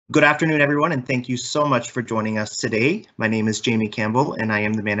Good afternoon, everyone, and thank you so much for joining us today. My name is Jamie Campbell, and I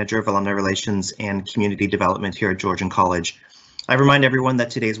am the Manager of Alumni Relations and Community Development here at Georgian College. I remind everyone that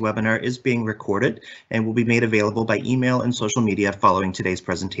today's webinar is being recorded and will be made available by email and social media following today's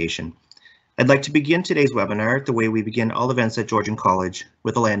presentation. I'd like to begin today's webinar the way we begin all events at Georgian College,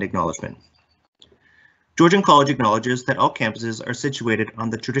 with a land acknowledgement. Georgian College acknowledges that all campuses are situated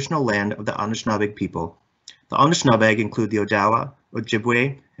on the traditional land of the Anishinaabe people. The Anishinaabe include the Odawa,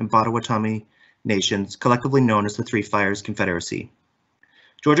 Ojibwe, and Potawatomi nations, collectively known as the Three Fires Confederacy.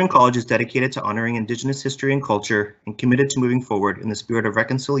 Georgian College is dedicated to honoring Indigenous history and culture and committed to moving forward in the spirit of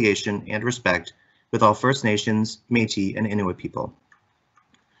reconciliation and respect with all First Nations, Métis, and Inuit people.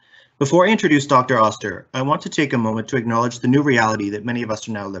 Before I introduce Dr. Oster, I want to take a moment to acknowledge the new reality that many of us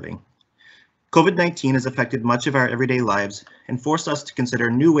are now living. COVID-19 has affected much of our everyday lives and forced us to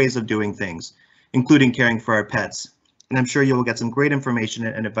consider new ways of doing things, including caring for our pets. And I'm sure you will get some great information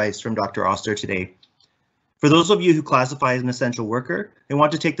and advice from Dr. Oster today. For those of you who classify as an essential worker, I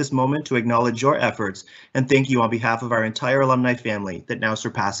want to take this moment to acknowledge your efforts and thank you on behalf of our entire alumni family that now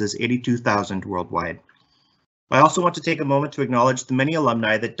surpasses 82,000 worldwide. I also want to take a moment to acknowledge the many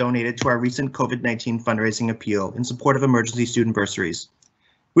alumni that donated to our recent COVID-19 fundraising appeal in support of emergency student bursaries.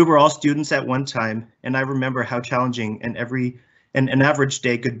 We were all students at one time, and I remember how challenging an average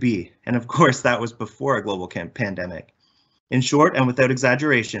day could be. And of course, that was before a global pandemic. In short, and without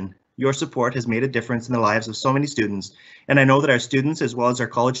exaggeration, your support has made a difference in the lives of so many students, and I know that our students, as well as our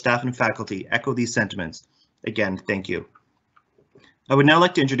college staff and faculty, echo these sentiments. Again, thank you. I would now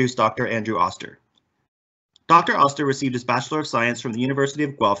like to introduce Dr. Andrew Oster. Dr. Oster received his Bachelor of Science from the University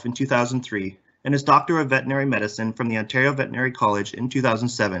of Guelph in 2003 and his Doctor of Veterinary Medicine from the Ontario Veterinary College in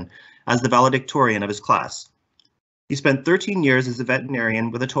 2007 as the valedictorian of his class. He spent 13 years as a veterinarian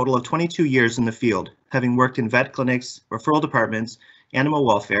with a total of 22 years in the field, having worked in vet clinics, referral departments, animal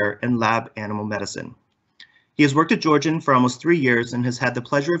welfare, and lab animal medicine. He has worked at Georgian for almost 3 years and has had the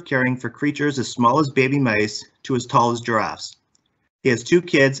pleasure of caring for creatures as small as baby mice to as tall as giraffes. He has 2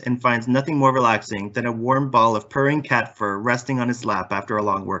 kids and finds nothing more relaxing than a warm ball of purring cat fur resting on his lap after a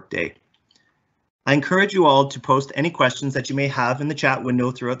long work day. I encourage you all to post any questions that you may have in the chat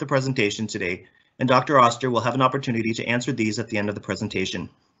window throughout the presentation today, and Dr. Oster will have an opportunity to answer these at the end of the presentation.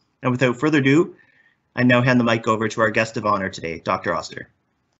 And without further ado, I now hand the mic over to our guest of honor today, Dr. Oster.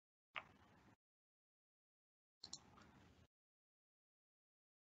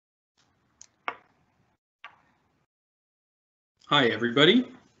 Hi, everybody.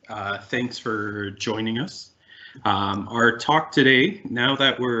 Thanks for joining us. Our talk today, now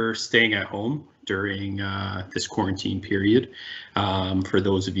that we're staying at home during this quarantine period, for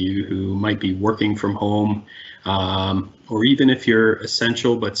those of you who might be working from home, or even if you're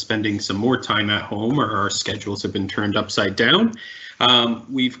essential but spending some more time at home, or our schedules have been turned upside down,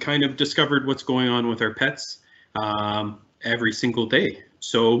 we've kind of discovered what's going on with our pets every single day.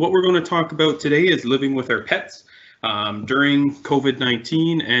 So what we're going to talk about today is living with our pets during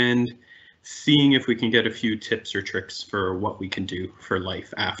COVID-19 and seeing if we can get a few tips or tricks for what we can do for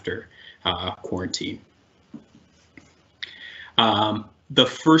life after quarantine. The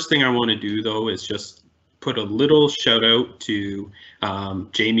first thing I want to do, though, is just put a little shout out to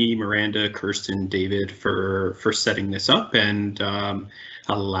Jamie, Miranda, Kirsten, David for setting this up and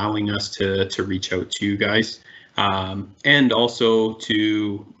allowing us to reach out to you guys. And also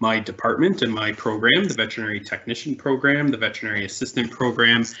to my department and my program, the Veterinary Technician Program, the Veterinary Assistant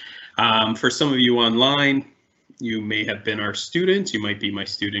Program. For some of you online, you may have been our students, you might be my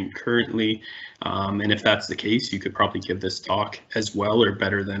student currently, and if that's the case, you could probably give this talk as well or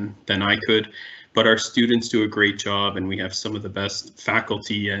better than I could. But our students do a great job, and we have some of the best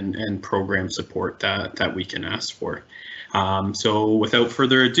faculty and program support that we can ask for. So without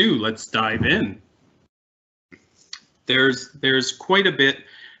further ado, let's dive in. There's quite a bit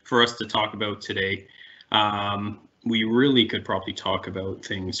for us to talk about today. We really could probably talk about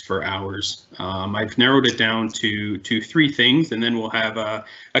things for hours. I've narrowed it down to 3 things, and then we'll have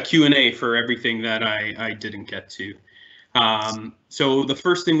a Q&A for everything that I didn't get to. So the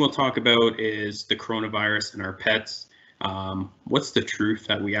first thing we'll talk about is the coronavirus and our pets. What's the truth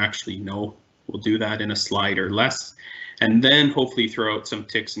that we actually know? We'll do that in a slide or less, and then hopefully throw out some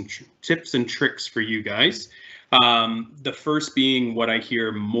tips and tricks for you guys. The first being what I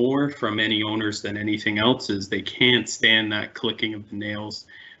hear more from any owners than anything else is they can't stand that clicking of the nails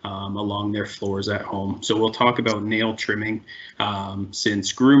along their floors at home. So we'll talk about nail trimming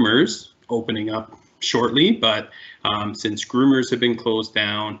since groomers opening up shortly, but since groomers have been closed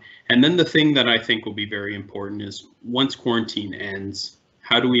down. And then the thing that I think will be very important is once quarantine ends,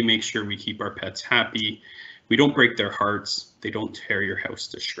 how do we make sure we keep our pets happy we don't break their hearts. They don't tear your house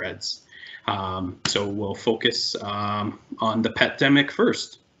to shreds. So we'll focus on the petdemic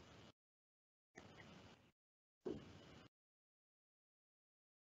first.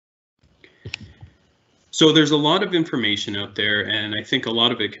 So there's a lot of information out there, and I think a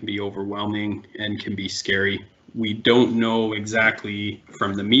lot of it can be overwhelming and can be scary. We don't know exactly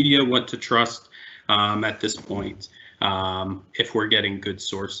from the media what to trust at this point, if we're getting good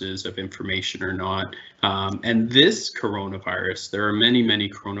sources of information or not. And this coronavirus, there are many, many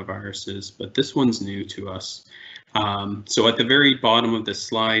coronaviruses, but this one's new to us. So at the very bottom of this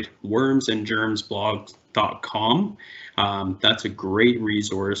slide, wormsandgermsblog.com. That's a great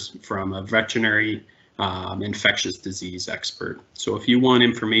resource from a veterinary infectious disease expert. So if you want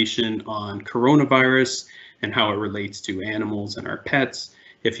information on coronavirus and how it relates to animals and our pets,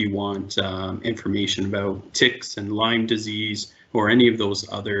 if you want information about ticks and Lyme disease or any of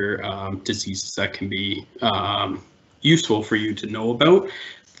those other diseases that can be useful for you to know about,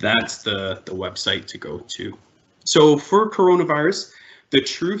 that's the website to go to. So for coronavirus, the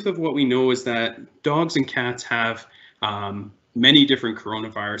truth of what we know is that dogs and cats have many different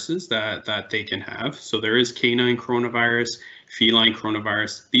coronaviruses that they can have. So there is canine coronavirus, feline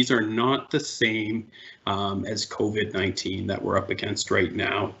coronavirus. These are not the same as COVID-19 that we're up against right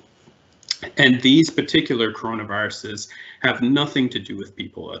now. And these particular coronaviruses have nothing to do with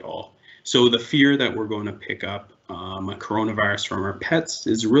people at all. So the fear that we're going to pick up a coronavirus from our pets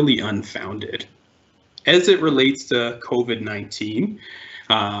is really unfounded. As it relates to COVID-19,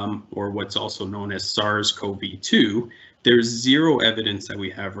 or what's also known as SARS-CoV-2, there's zero evidence that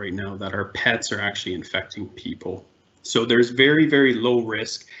we have right now that our pets are actually infecting people. So there's very, very low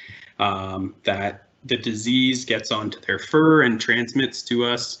risk that the disease gets onto their fur and transmits to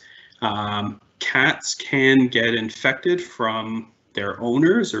us. Cats can get infected from their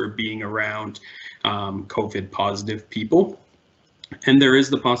owners or being around COVID positive people. And there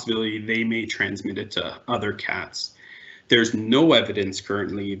is the possibility they may transmit it to other cats. There's no evidence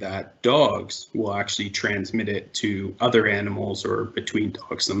currently that dogs will actually transmit it to other animals or between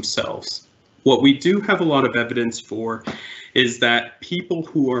dogs themselves. What we do have a lot of evidence for is that people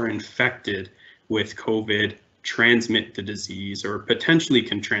who are infected with COVID transmit the disease or potentially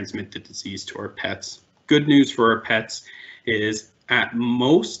can transmit the disease to our pets. Good news for our pets is at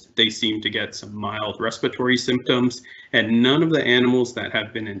most they seem to get some mild respiratory symptoms, and none of the animals that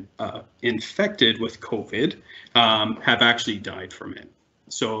have been infected with COVID have actually died from it.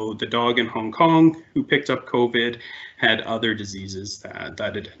 So the dog in Hong Kong who picked up COVID had other diseases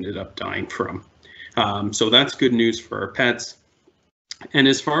that it ended up dying from. So that's good news for our pets. And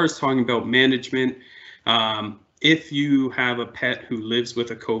as far as talking about management, if you have a pet who lives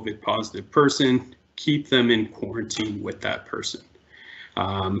with a COVID positive person, keep them in quarantine with that person.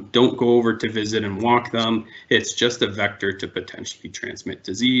 Don't go over to visit and walk them. It's just a vector to potentially transmit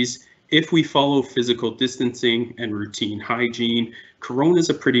disease. If we follow physical distancing and routine hygiene, corona is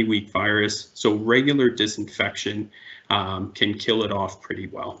a pretty weak virus, so regular disinfection can kill it off pretty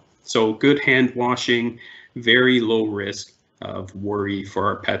well. So good hand washing, very low risk of worry for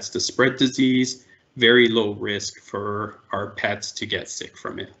our pets to spread disease, very low risk for our pets to get sick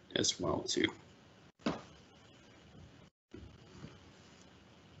from it as well too.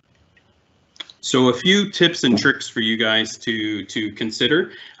 So a few tips and tricks for you guys to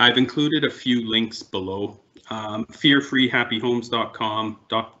consider. I've included a few links below. fearfreehappyhomes.com,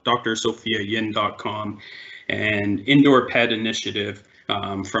 drsophiayin.com, and Indoor Pet Initiative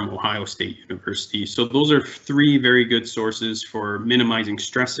from Ohio State University. So those are three very good sources for minimizing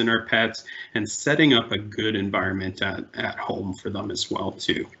stress in our pets and setting up a good environment at home for them as well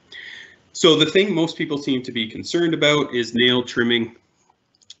too. So the thing most people seem to be concerned about is nail trimming.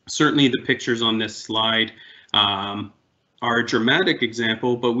 Certainly the pictures on this slide are a dramatic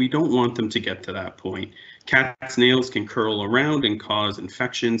example, but we don't want them to get to that point. Cat's nails can curl around and cause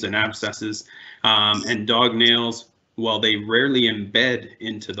infections and abscesses, and dog nails, while they rarely embed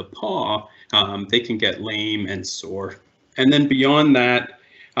into the paw, they can get lame and sore. And then beyond that,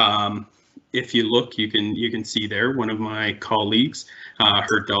 if you look, you can see there one of my colleagues,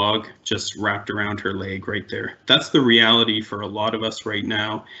 her dog just wrapped around her leg right there. That's the reality for a lot of us right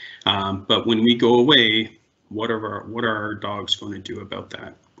now. But when we go away, what are our dogs going to do about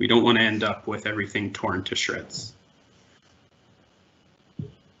that? We don't want to end up with everything torn to shreds.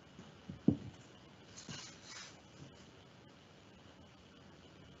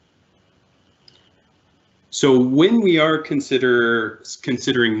 So when we are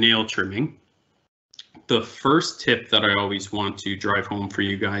considering nail trimming, the first tip that I always want to drive home for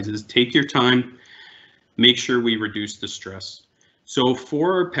you guys is take your time, make sure we reduce the stress. So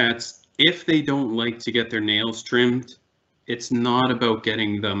for our pets, If they don't like to get their nails trimmed, it's not about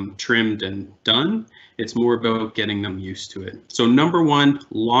getting them trimmed and done. It's more about getting them used to it. So number one,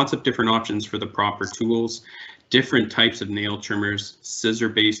 lots of different options for the proper tools, different types of nail trimmers,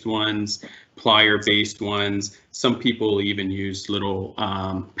 scissor-based ones, plier-based ones. Some people even use little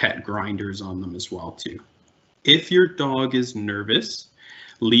pet grinders on them as well too. If your dog is nervous,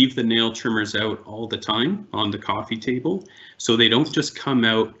 leave the nail trimmers out all the time on the coffee table so they don't just come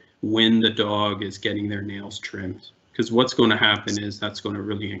out when the dog is getting their nails trimmed. Because what's going to happen is that's going to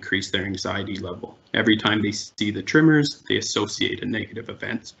really increase their anxiety level. Every time they see the trimmers, they associate a negative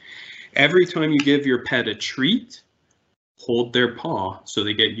event. Every time you give your pet a treat, hold their paw so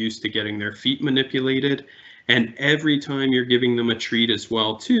they get used to getting their feet manipulated. And every time you're giving them a treat as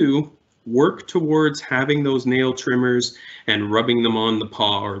well too, work towards having those nail trimmers and rubbing them on the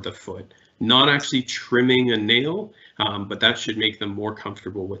paw or the foot. Not actually trimming a nail, but that should make them more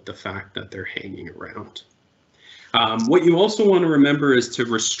comfortable with the fact that they're hanging around. What you also want to remember is to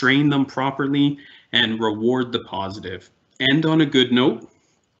restrain them properly and reward the positive. End on a good note.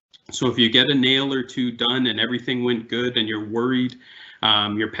 So if you get a nail or two done and everything went good and you're worried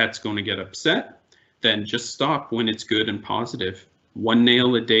your pet's going to get upset, then just stop when it's good and positive. One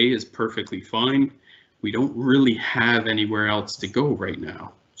nail a day is perfectly fine. We don't really have anywhere else to go right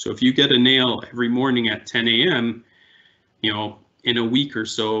now. So if you get a nail every morning at 10 a.m., you know, in a week or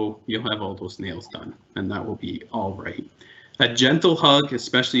so, you'll have all those nails done, and that will be all right. A gentle hug,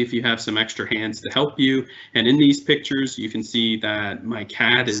 especially if you have some extra hands to help you. And in these pictures, you can see that my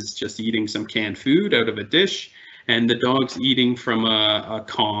cat is just eating some canned food out of a dish, and the dog's eating from a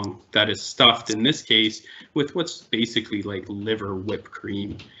Kong that is stuffed, in this case, with what's basically like liver whipped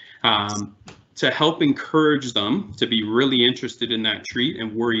cream. To help encourage them to be really interested in that treat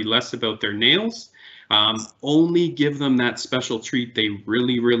and worry less about their nails, only give them that special treat they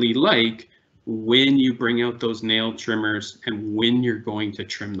really, really like when you bring out those nail trimmers and when you're going to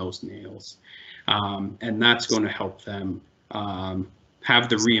trim those nails. And that's going to help them have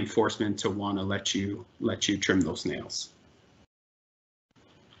the reinforcement to want to let you trim those nails.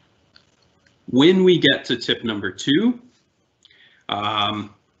 When we get to tip number 2,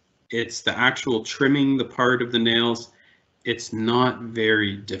 it's the actual trimming the part of the nails. It's not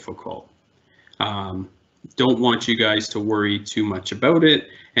very difficult. Don't want you guys to worry too much about it.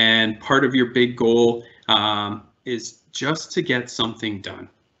 And part of your big goal is just to get something done.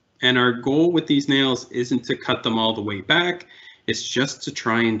 And our goal with these nails isn't to cut them all the way back. It's just to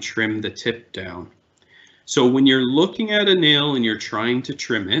try and trim the tip down. So when you're looking at a nail and you're trying to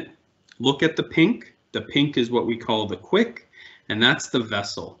trim it, look at the pink. The pink is what we call the quick, and that's the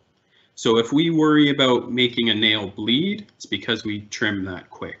vessel. So if we worry about making a nail bleed, it's because we trim that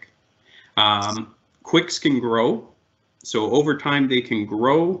quick. Quicks can grow. So over time they can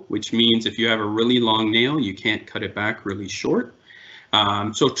grow, which means if you have a really long nail, you can't cut it back really short.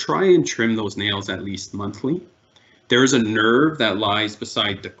 So try and trim those nails at least monthly. There's a nerve that lies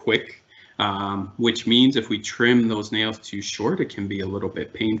beside the quick, which means if we trim those nails too short, it can be a little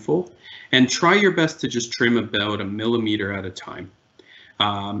bit painful. And try your best to just trim about 1 millimeter at a time.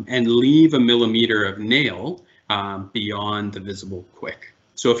 And leave 1 millimeter of nail beyond the visible quick.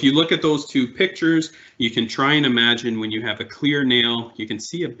 So if you look at those two pictures, you can try and imagine when you have a clear nail, you can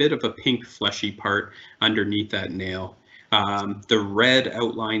see a bit of a pink fleshy part underneath that nail. The red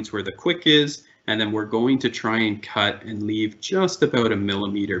outlines where the quick is, and then we're going to try and cut and leave just about 1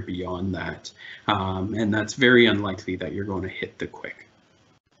 millimeter beyond that. And that's very unlikely that you're going to hit the quick.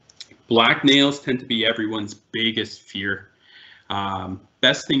 Black nails tend to be everyone's biggest fear.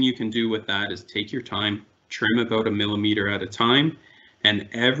 Best thing you can do with that is take your time, trim about 1 millimeter at a time. And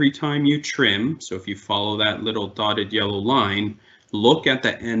every time you trim, so if you follow that little dotted yellow line, look at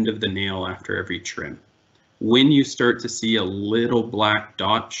the end of the nail after every trim. When you start to see a little black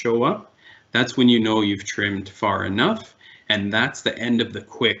dot show up, that's when you know you've trimmed far enough, and that's the end of the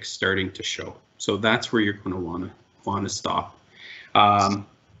quick starting to show. So that's where you're going to want to stop.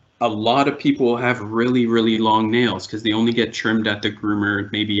 A lot of people have really, really long nails because they only get trimmed at the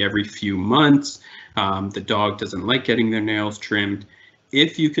groomer maybe every few months. The dog doesn't like getting their nails trimmed.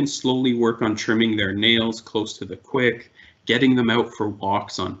 If you can slowly work on trimming their nails close to the quick, getting them out for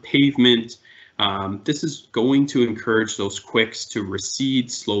walks on pavement, this is going to encourage those quicks to recede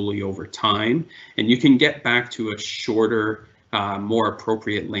slowly over time, and you can get back to a shorter, more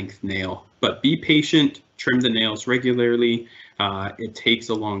appropriate length nail. But be patient, trim the nails regularly. It takes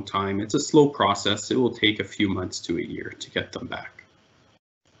a long time. It's a slow process. It will take a few months to a year to get them back.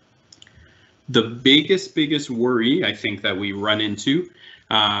 The biggest worry I think that we run into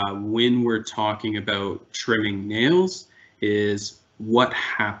when we're talking about trimming nails is what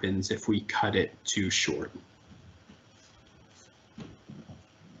happens if we cut it too short.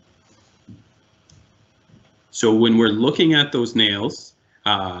 So when we're looking at those nails,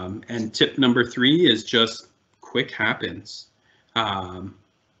 and tip number 3 is just quick happens.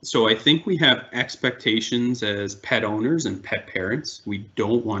 So I think we have expectations as pet owners and pet parents. We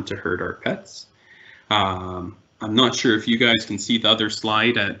don't want to hurt our pets. I'm not sure if you guys can see the other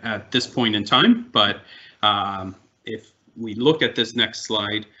slide at this point in time, but if we look at this next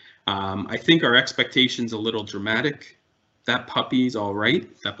slide, I think our expectation's a little dramatic. That puppy's all right.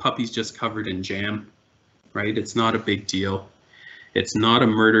 That puppy's just covered in jam, right? It's not a big deal. It's not a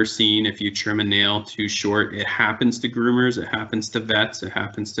murder scene if you trim a nail too short. It happens to groomers, it happens to vets, it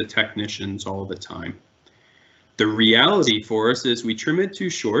happens to technicians all the time. The reality for us is we trim it too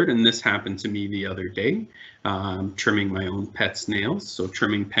short, and this happened to me the other day, trimming my own pet's nails, so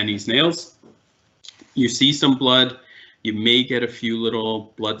trimming Penny's nails. You see some blood, you may get a few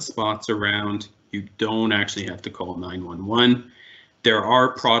little blood spots around. You don't actually have to call 911. There are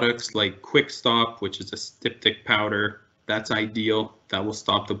products like Quick Stop, which is a styptic powder. That's ideal. That will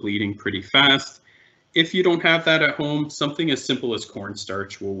stop the bleeding pretty fast. If you don't have that at home, something as simple as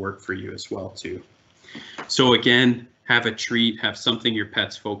cornstarch will work for you as well too. So again, have a treat, have something your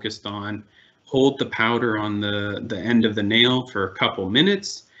pet's focused on. Hold the powder on the end of the nail for a couple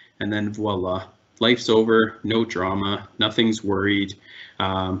minutes, and then voila, life's over, no drama, nothing's worried.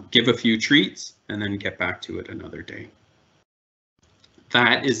 Give a few treats and then get back to it another day.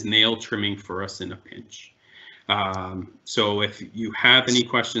 That is nail trimming for us in a pinch. So if you have any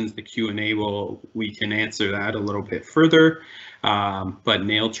questions, the Q&A we can answer that a little bit further. But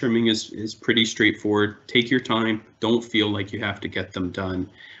nail trimming is pretty straightforward. Take your time. Don't feel like you have to get them done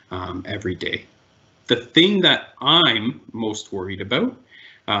every day. The thing that I'm most worried about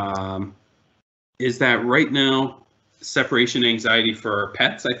is that right now, separation anxiety for our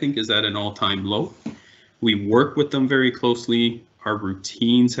pets, I think, is at an all-time low. We work with them very closely. Our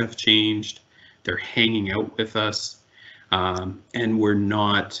routines have changed. They're hanging out with us, and we're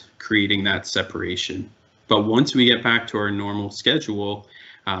not creating that separation. But once we get back to our normal schedule,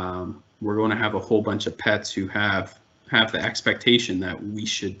 we're going to have a whole bunch of pets who have the expectation that we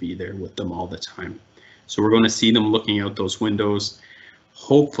should be there with them all the time. So we're going to see them looking out those windows,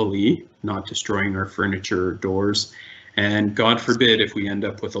 hopefully not destroying our furniture or doors, and God forbid if we end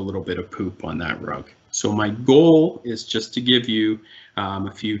up with a little bit of poop on that rug. So my goal is just to give you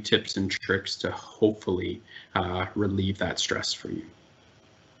a few tips and tricks to hopefully relieve that stress for you.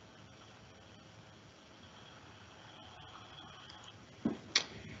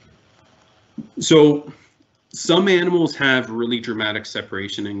 So some animals have really dramatic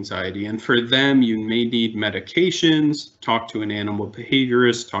separation anxiety, and for them you may need medications. Talk to an animal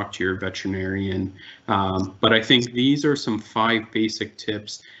behaviorist, talk to your veterinarian. But I think these are some 5 basic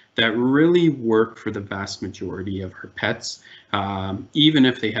tips that really work for the vast majority of our pets, even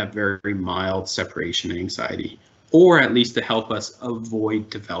if they have very mild separation anxiety, or at least to help us avoid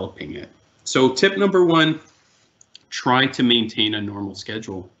developing it. So tip number 1, try to maintain a normal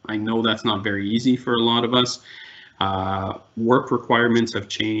schedule. I know that's not very easy for a lot of us. Work requirements have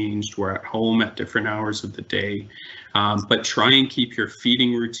changed. We're at home at different hours of the day, but try and keep your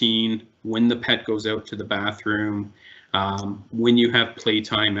feeding routine, when the pet goes out to the bathroom, when you have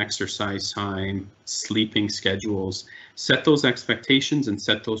playtime, exercise time, sleeping schedules. Set those expectations and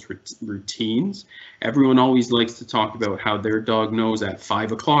set those routines. Everyone always likes to talk about how their dog knows at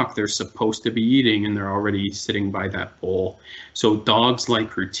 5 o'clock they're supposed to be eating and they're already sitting by that bowl. So dogs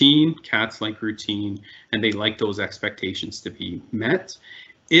like routine, cats like routine, and they like those expectations to be met.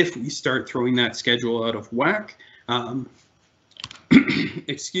 If we start throwing that schedule out of whack,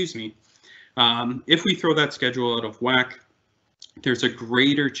 excuse me, if we throw that schedule out of whack, there's a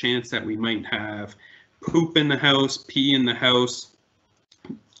greater chance that we might have poop in the house, pee in the house,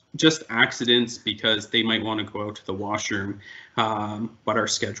 just accidents because they might want to go out to the washroom, but our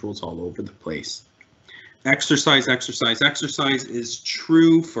schedule's all over the place. Exercise, exercise, exercise is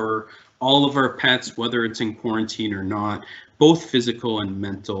true for all of our pets, whether it's in quarantine or not, both physical and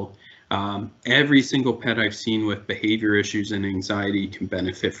mental. Every single pet I've seen with behavior issues and anxiety can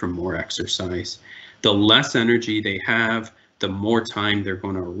benefit from more exercise. The less energy they have, the more time they're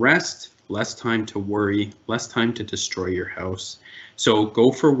going to rest, less time to worry, less time to destroy your house. So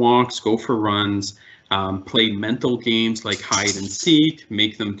go for walks, go for runs, play mental games like hide and seek,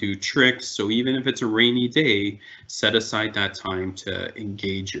 make them do tricks. So even if it's a rainy day, set aside that time to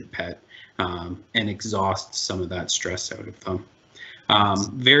engage your pet and exhaust some of that stress out of them.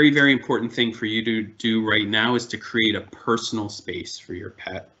 Very, very important thing for you to do right now is to create a personal space for your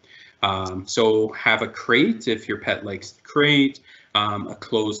pet. So have a crate if your pet likes the crate. a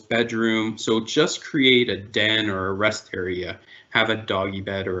closed bedroom. So just create a den or a rest area. Have a doggy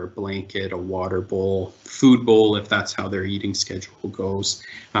bed or a blanket, a water bowl, food bowl if that's how their eating schedule goes,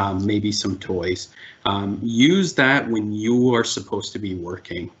 maybe some toys. Use that when you are supposed to be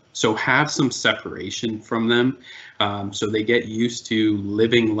working. So have some separation from them so they get used to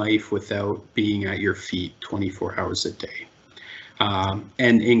living life without being at your feet 24 hours a day.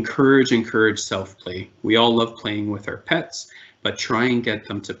 And encourage self-play. We all love playing with our pets, but try and get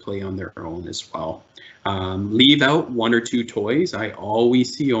them to play on their own as well. Leave out 1 or 2 toys. I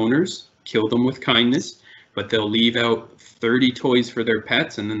always see owners kill them with kindness, but they'll leave out 30 toys for their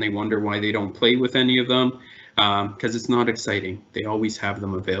pets and then they wonder why they don't play with any of them because it's not exciting. They always have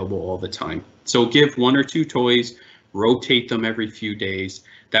them available all the time. So give 1 or 2 toys, rotate them every few days.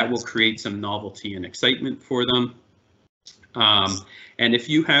 That will create some novelty and excitement for them. And if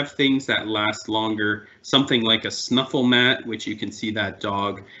you have things that last longer, something like a snuffle mat, which you can see that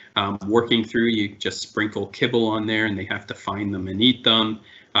dog working through, you just sprinkle kibble on there and they have to find them and eat them.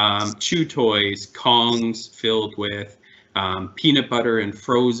 Chew toys, Kongs filled with peanut butter and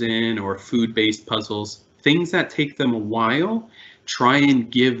frozen or food-based puzzles, things that take them a while, try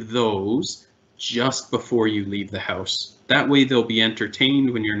and give those just before you leave the house. That way they'll be entertained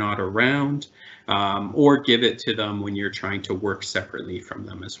when you're not around. Or give it to them when you're trying to work separately from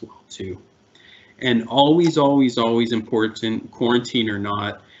them as well too. And always important, quarantine or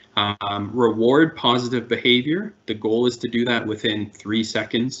not, reward positive behavior. The goal is to do that within 3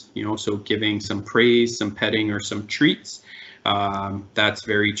 seconds, so giving some praise, some petting or some treats. That's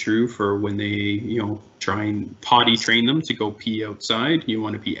very true for when they, try and potty train them to go pee outside. You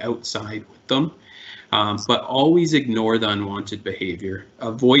want to be outside with them. But always ignore the unwanted behavior.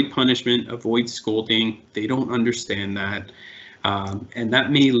 Avoid punishment, avoid scolding. They don't understand that. And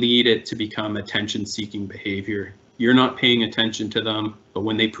that may lead it to become attention-seeking behavior. You're not paying attention to them, but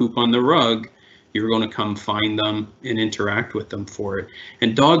when they poop on the rug, you're going to come find them and interact with them for it.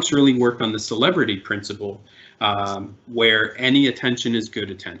 And dogs really work on the celebrity principle, where any attention is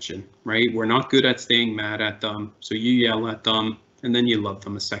good attention, right? We're not good at staying mad at them, so you yell at them, and then you love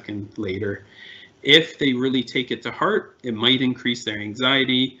them a second later. If they really take it to heart, it might increase their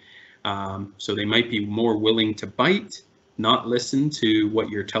anxiety. So they might be more willing to bite, not listen to what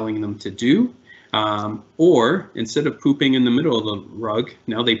you're telling them to do. Or instead of pooping in the middle of the rug,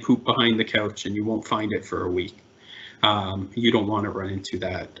 now they poop behind the couch and you won't find it for a week. You don't want to run into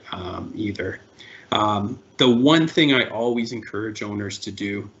that either. The one thing I always encourage owners to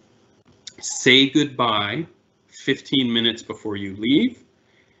do, say goodbye 15 minutes before you leave.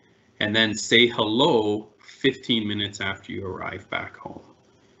 And then say hello 15 minutes after you arrive back home.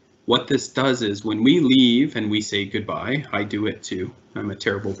 What this does is when we leave and we say goodbye, I do it too, I'm a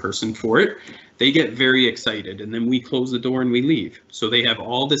terrible person for it, they get very excited and then we close the door and we leave. So they have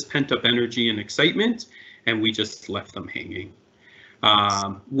all this pent up energy and excitement and we just left them hanging.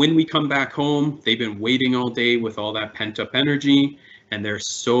 When we come back home, they've been waiting all day with all that pent up energy and they're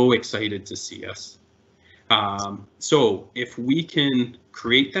so excited to see us. So if we can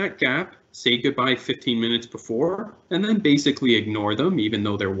create that gap, say goodbye 15 minutes before, and then basically ignore them, even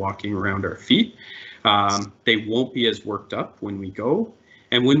though they're walking around our feet, they won't be as worked up when we go.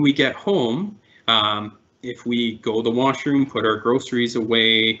 And when we get home, if we go to the washroom, put our groceries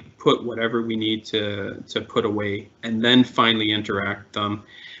away, put whatever we need to put away, and then finally interact them,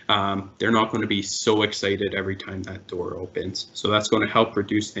 they're not going to be so excited every time that door opens. So that's going to help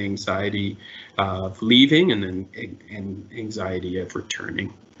reduce the anxiety of leaving and then anxiety of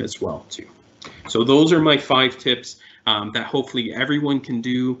returning as well too. So those are my 5 tips that hopefully everyone can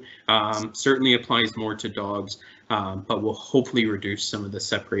do. Certainly applies more to dogs, but will hopefully reduce some of the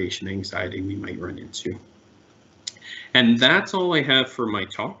separation anxiety we might run into. And that's all I have for my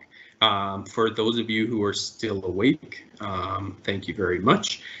talk. For those of you who are still awake, thank you very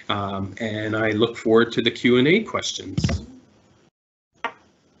much. And I look forward to the Q&A questions.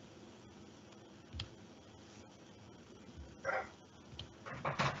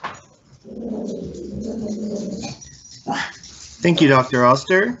 Thank you, Dr.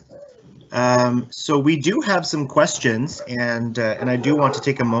 Oster. So we do have some questions, and I do want to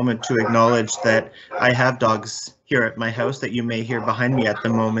take a moment to acknowledge that I have dogs here at my house that you may hear behind me at the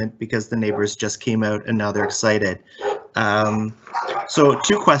moment because the neighbors just came out and now they're excited. So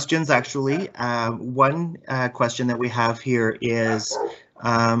 2 questions actually. One question that we have here is,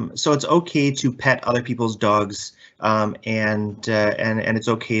 so it's okay to pet other people's dogs, and it's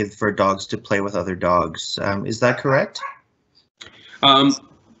okay for dogs to play with other dogs. Is that correct?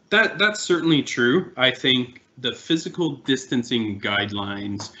 That's certainly true. I think the physical distancing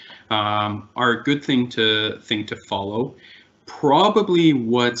guidelines are a good thing to follow. Probably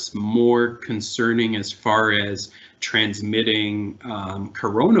what's more concerning as far as transmitting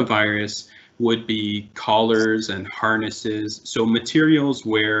coronavirus would be collars and harnesses, so materials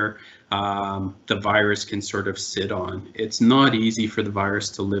where the virus can sort of sit on. It's not easy for the virus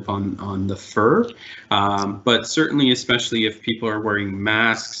to live on the fur, but certainly, especially if people are wearing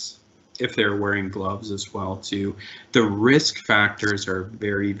masks, if they're wearing gloves as well too, the risk factors are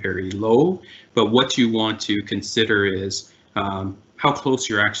very, very low. But what you want to consider is how close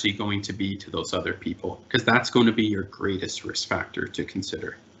you're actually going to be to those other people, because that's going to be your greatest risk factor to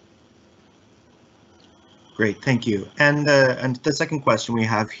consider. Great, thank you. And the second question we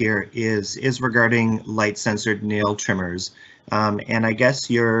have here is regarding light censored nail trimmers. And I guess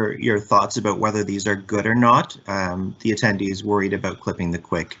your thoughts about whether these are good or not. The attendees worried about clipping the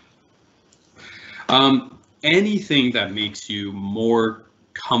quick. Anything that makes you more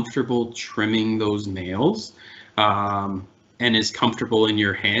comfortable trimming those nails and is comfortable in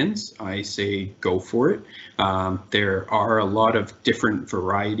your hands, I say go for it. There are a lot of different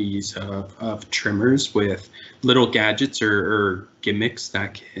varieties of trimmers with little gadgets or gimmicks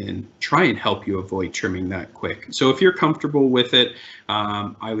that can try and help you avoid trimming that quick. So if you're comfortable with it,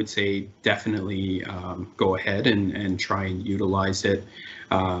 I would say definitely go ahead and try and utilize it.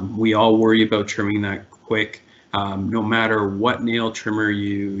 We all worry about trimming that quick. No matter what nail trimmer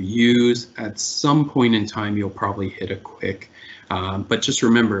you use, at some point in time you'll probably hit a quick. But just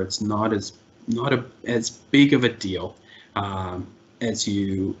remember, it's not as big of a deal as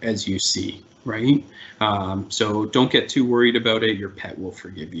you see, right? So don't get too worried about it. Your pet will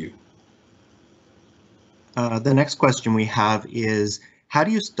forgive you. The next question we have is, how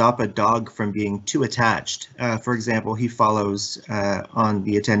do you stop a dog from being too attached? For example, he follows on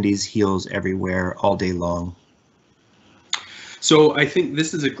the attendees' heels everywhere all day long. So I think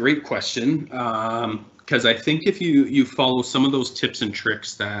this is a great question, because I think if you follow some of those tips and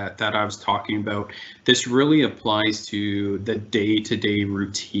tricks that I was talking about, this really applies to the day-to-day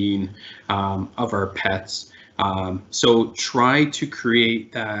routine of our pets. So try to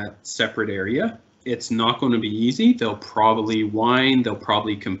create that separate area. It's not going to be easy. They'll probably whine, they'll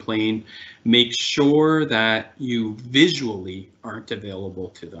probably complain. Make sure that you visually aren't available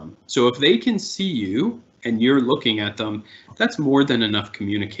to them. So if they can see you and you're looking at them, that's more than enough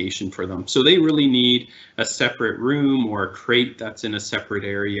communication for them. So they really need a separate room or a crate that's in a separate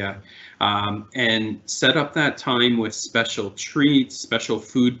area, and set up that time with special treats, special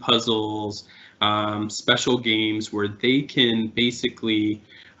food puzzles, special games where they can basically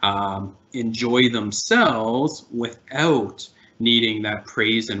enjoy themselves without needing that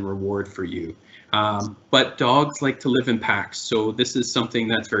praise and reward for you. But dogs like to live in packs, so this is something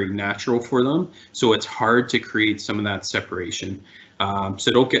that's very natural for them. So it's hard to create some of that separation.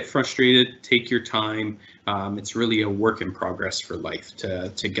 So don't get frustrated, take your time. It's really a work in progress for life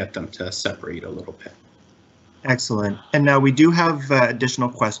to get them to separate a little bit. Excellent. And now we do have additional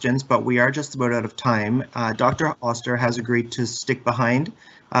questions, but we are just about out of time. Dr. Oster has agreed to stick behind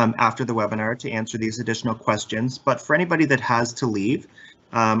after the webinar to answer these additional questions. But for anybody that has to leave,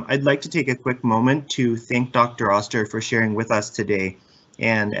 I'd like to take a quick moment to thank Dr. Oster for sharing with us today.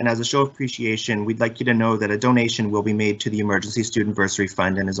 And as a show of appreciation, we'd like you to know that a donation will be made to the Emergency Student Bursary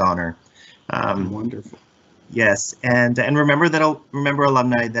Fund in his honor. Wonderful. Yes, and remember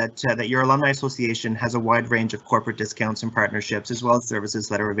alumni that your alumni association has a wide range of corporate discounts and partnerships, as well as services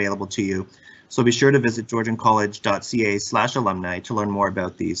that are available to you. So be sure to visit georgiancollege.ca/alumni to learn more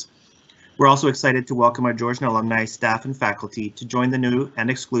about these. We're also excited to welcome our Georgian alumni staff and faculty to join the new and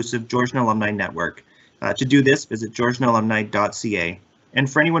exclusive Georgian Alumni Network. To do this, visit georgianalumni.ca.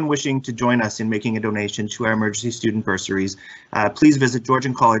 And for anyone wishing to join us in making a donation to our emergency student bursaries, please visit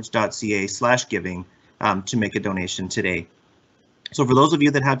georgiancollege.ca/giving to make a donation today. So for those of you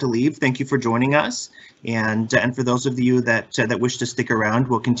that had to leave, thank you for joining us. And for those of you that wish to stick around,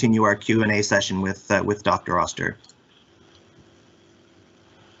 we'll continue our Q&A session with Dr. Oster.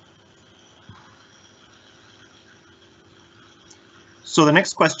 So the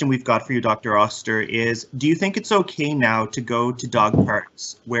next question we've got for you, Dr. Oster, is, do you think it's okay now to go to dog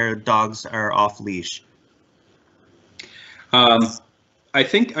parks where dogs are off leash? I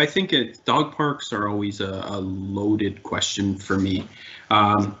think dog parks are always a loaded question for me.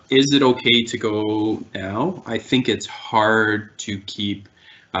 Is it okay to go now? I think it's hard to keep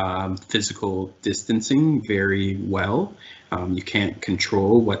physical distancing very well. You can't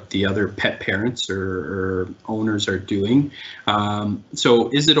control what the other pet parents or owners are doing. So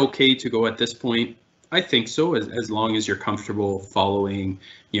is it okay to go at this point? I think so, as long as you're comfortable following,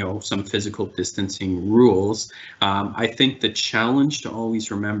 some physical distancing rules. I think the challenge to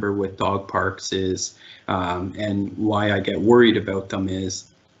always remember with dog parks is, and why I get worried about them is,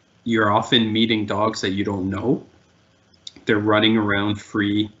 you're often meeting dogs that you don't know. They're running around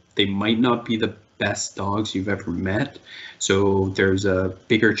free. They might not be the best dogs you've ever met. So there's a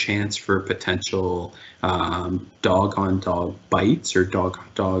bigger chance for potential dog-on-dog bites or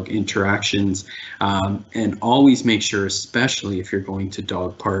dog-on-dog interactions. And always make sure, especially if you're going to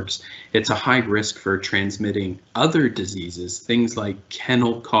dog parks, it's a high risk for transmitting other diseases, things like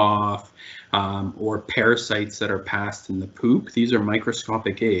kennel cough, or parasites that are passed in the poop. These are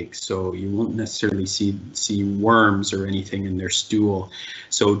microscopic eggs, so you won't necessarily see worms or anything in their stool.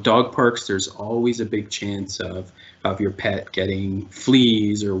 So dog parks, there's always a big chance of your pet getting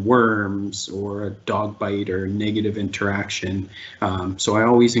fleas or worms or a dog bite or negative interaction. So I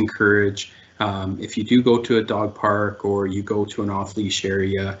always encourage, if you do go to a dog park or you go to an off-leash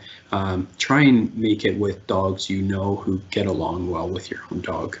area, try and make it with dogs who get along well with your own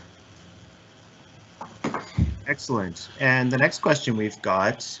dog. Excellent. And the next question we've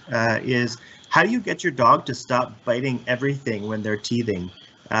got is, how do you get your dog to stop biting everything when they're teething?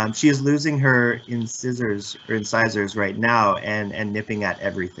 She is losing her incisors right now and nipping at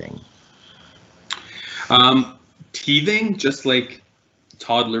everything. Teething, just like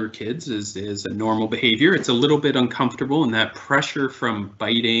toddler kids, is a normal behavior. It's a little bit uncomfortable, and that pressure from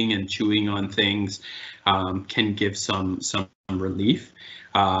biting and chewing on things can give some relief.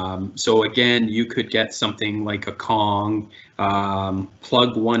 So again, you could get something like a Kong,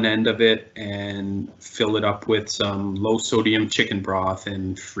 plug one end of it and fill it up with some low sodium chicken broth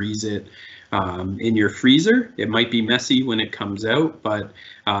and freeze it in your freezer. It might be messy when it comes out, but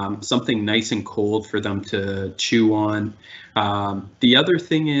something nice and cold for them to chew on. The other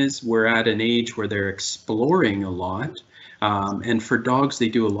thing is, we're at an age where they're exploring a lot, and for dogs, they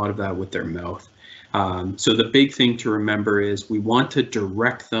do a lot of that with their mouth. So the big thing to remember is we want to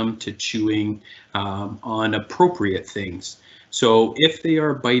direct them to chewing on appropriate things. So if they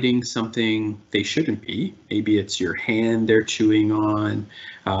are biting something they shouldn't be, maybe it's your hand they're chewing on,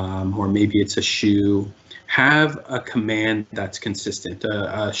 or maybe it's a shoe, have a command that's consistent,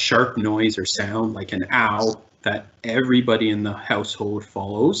 a sharp noise or sound like an ow that everybody in the household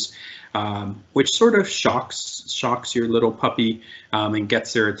follows, which sort of shocks your little puppy and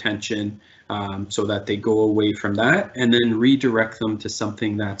gets their attention. So that they go away from that, and then redirect them to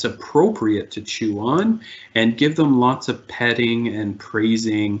something that's appropriate to chew on, and give them lots of petting and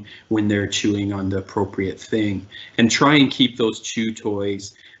praising when they're chewing on the appropriate thing. And try and keep those chew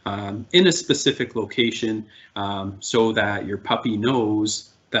toys in a specific location so that your puppy knows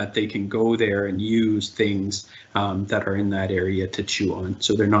that they can go there and use things that are in that area to chew on,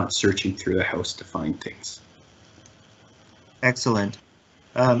 so they're not searching through the house to find things. Excellent.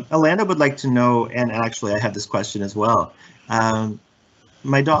 Alana would like to know, and actually I have this question as well.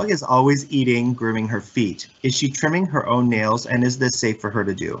 My dog is always eating, grooming her feet. Is she trimming her own nails, and is this safe for her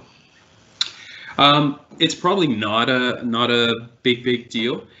to do? It's probably not a big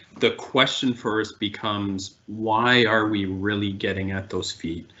deal. The question first becomes, why are we really getting at those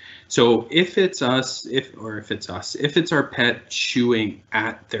feet? So if it's our pet chewing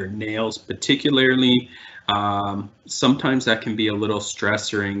at their nails particularly, sometimes that can be a little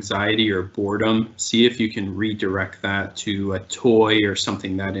stress or anxiety or boredom. See if you can redirect that to a toy or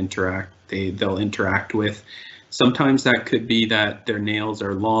something that they'll interact with. Sometimes that could be that their nails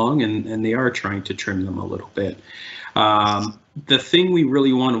are long and they are trying to trim them a little bit. The thing we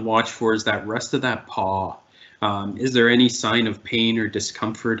really want to watch for is that rest of that paw. Is there any sign of pain or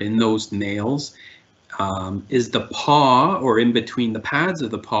discomfort in those nails? Is the paw, or in between the pads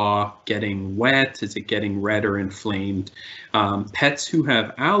of the paw, getting wet? Is it getting red or inflamed? Pets who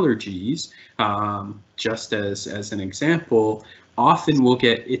have allergies, just as an example, often will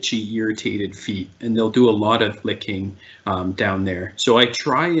get itchy, irritated feet, and they'll do a lot of licking down there. So I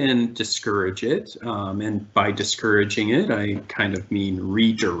try and discourage it, and by discouraging it, I kind of mean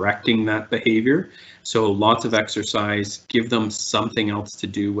redirecting that behavior. So lots of exercise, give them something else to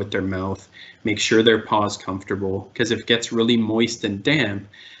do with their mouth, make sure their paw's comfortable, because if it gets really moist and damp,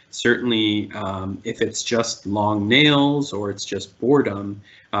 certainly if it's just long nails or it's just boredom,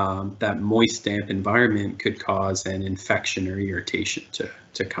 that moist, damp environment could cause an infection or irritation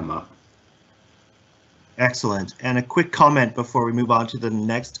to come up. Excellent. And a quick comment before we move on to the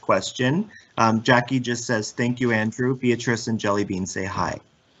next question. Jackie just says, thank you, Andrew. Beatrice and Jellybean say hi.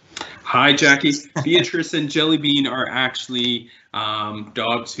 Hi, Jackie. Beatrice and Jellybean are actually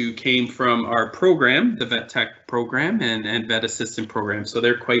dogs who came from our program, the Vet Tech program and Vet Assistant program. So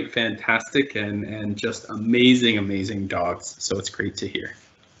they're quite fantastic and just amazing, amazing dogs. So it's great to hear.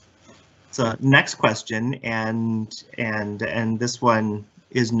 So next question, and this one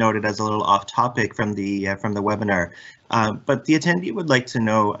is noted as a little off topic from the webinar, but the attendee would like to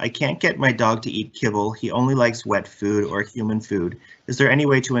know, I can't get my dog to eat kibble. He only likes wet food or human food. Is there any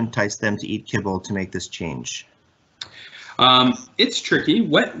way to entice them to eat kibble to make this change? It's tricky.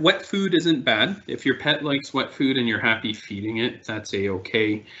 Wet food isn't bad. If your pet likes wet food and you're happy feeding it, that's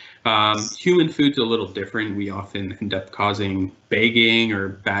a-okay. Human food's a little different. We often end up causing begging or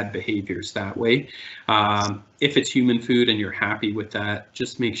bad behaviors that way. If it's human food and you're happy with that,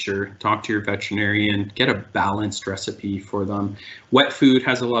 just make sure, talk to your veterinarian, get a balanced recipe for them. Wet food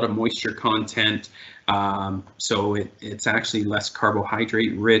has a lot of moisture content, so it's actually less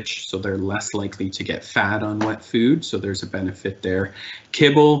carbohydrate rich, so they're less likely to get fat on wet food, so there's a benefit there.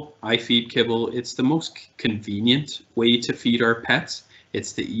 Kibble, I feed kibble. It's the most convenient way to feed our pets.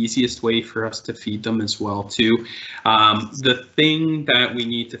 It's the easiest way for us to feed them as well too. The thing that we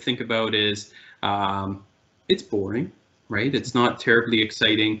need to think about is it's boring, right? It's not terribly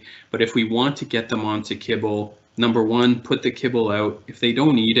exciting, but if we want to get them onto kibble, number one, put the kibble out. If they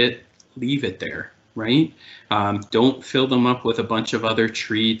don't eat it, leave it there, right? Don't fill them up with a bunch of other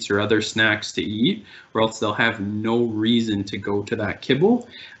treats or other snacks to eat, or else they'll have no reason to go to that kibble.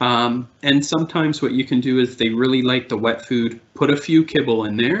 And sometimes what you can do is they really like the wet food, put a few kibble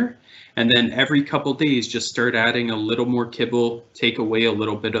in there, and then every couple days just start adding a little more kibble, take away a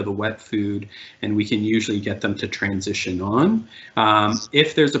little bit of the wet food, and we can usually get them to transition on.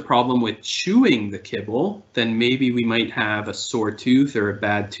 If there's a problem with chewing the kibble, then maybe we might have a sore tooth or a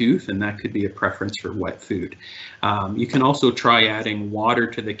bad tooth, and that could be a preference for wet food. You can also try adding water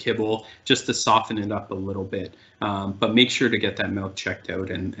to the kibble just to soften it up a little bit, but make sure to get that mouth checked out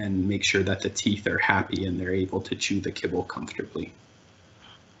and make sure that the teeth are happy and they're able to chew the kibble comfortably.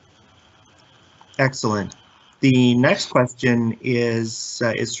 Excellent. The next question is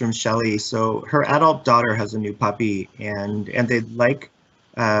from Shelley. So her adult daughter has a new puppy, and they'd like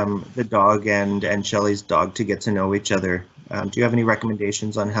the dog and Shelley's dog to get to know each other. Do you have any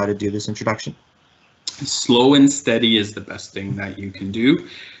recommendations on how to do this introduction? Slow and steady is the best thing that you can do.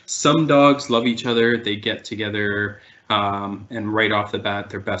 Some dogs love each other. They get together and right off the bat,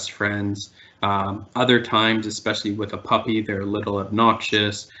 they're best friends. Other times, especially with a puppy, they're a little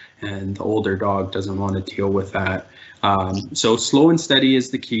obnoxious and the older dog doesn't want to deal with that. So slow and steady is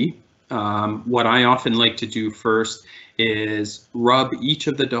the key. What I often like to do first is rub each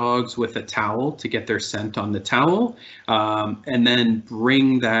of the dogs with a towel to get their scent on the towel, and then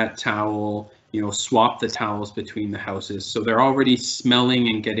bring that towel, swap the towels between the houses. So they're already smelling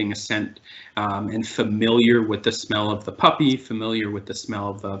and getting a scent and familiar with the smell of the puppy, familiar with the smell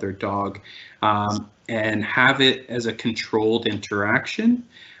of the other dog, and have it as a controlled interaction.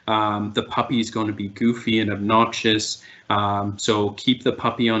 The puppy is going to be goofy and obnoxious, so keep the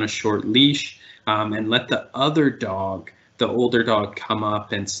puppy on a short leash and let the other dog, the older dog, come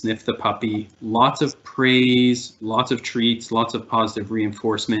up and sniff the puppy. Lots of praise, lots of treats, lots of positive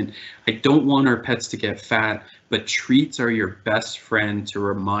reinforcement. I don't want our pets to get fat, but treats are your best friend to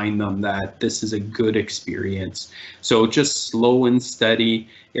remind them that this is a good experience. So just slow and steady.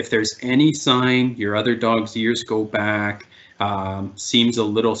 If there's any sign your other dog's ears go back, seems a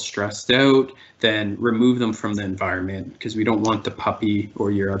little stressed out, then remove them from the environment, because we don't want the puppy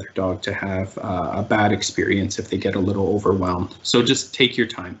or your other dog to have a bad experience if they get a little overwhelmed. So just take your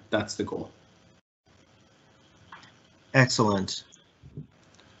time. That's the goal. Excellent.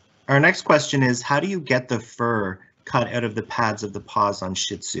 Our next question is, how do you get the fur cut out of the pads of the paws on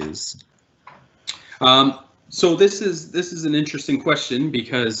Shih Tzus? So this is an interesting question,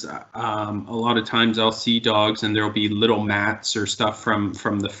 because a lot of times I'll see dogs and there'll be little mats or stuff from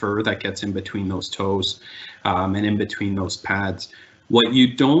the fur that gets in between those toes and in between those pads. What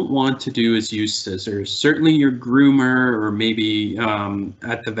you don't want to do is use scissors. Certainly your groomer, or maybe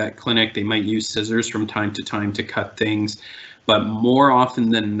at the vet clinic, they might use scissors from time to time to cut things. But more often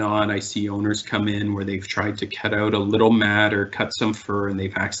than not, I see owners come in where they've tried to cut out a little mat or cut some fur and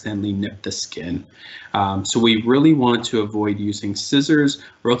they've accidentally nipped the skin. So we really want to avoid using scissors,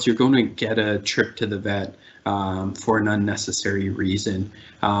 or else you're going to get a trip to the vet for an unnecessary reason.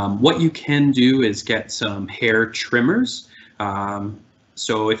 What you can do is get some hair trimmers.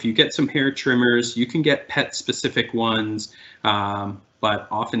 So if you get some hair trimmers, you can get pet specific ones. but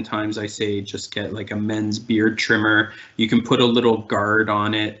oftentimes I say just get like a men's beard trimmer. You can put a little guard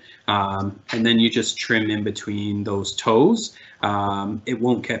on it, and then you just trim in between those toes. It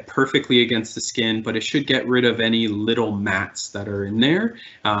won't get perfectly against the skin, but it should get rid of any little mats that are in there,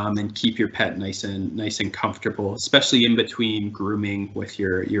 and keep your pet nice and comfortable, especially in between grooming with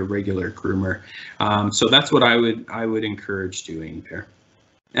your regular groomer. So that's what I would encourage doing there.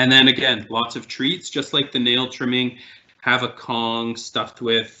 And then again, lots of treats, just like the nail trimming. Have a Kong stuffed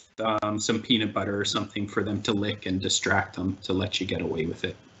with some peanut butter or something for them to lick and distract them to let you get away with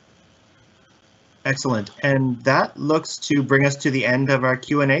it. Excellent. And that looks to bring us to the end of our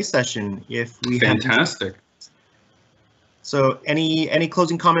Q&A session. If we Fantastic. So any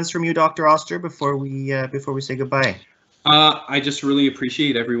closing comments from you, Dr. Oster, before we say goodbye? I just really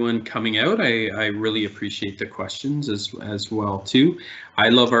appreciate everyone coming out. I really appreciate the questions as well too. I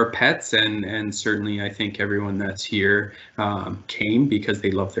love our pets, and certainly I think everyone that's here came because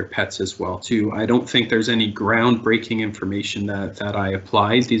they love their pets as well too. I don't think there's any groundbreaking information that I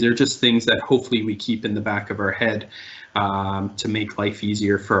applied. These are just things that hopefully we keep in the back of our head to make life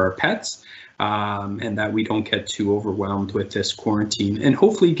easier for our pets. And that we don't get too overwhelmed with this quarantine, and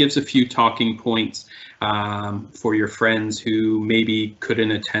hopefully gives a few talking points for your friends who maybe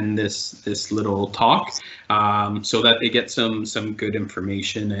couldn't attend this little talk, so that they get some good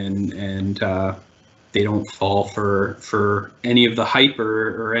information and they don't fall for any of the hype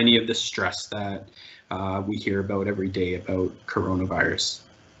or any of the stress that we hear about every day about coronavirus.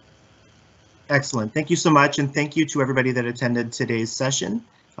 Excellent. Thank you so much, and thank you to everybody that attended today's session.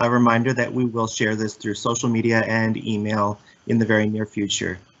 A reminder that we will share this through social media and email in the very near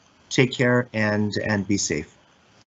future. Take care and be safe.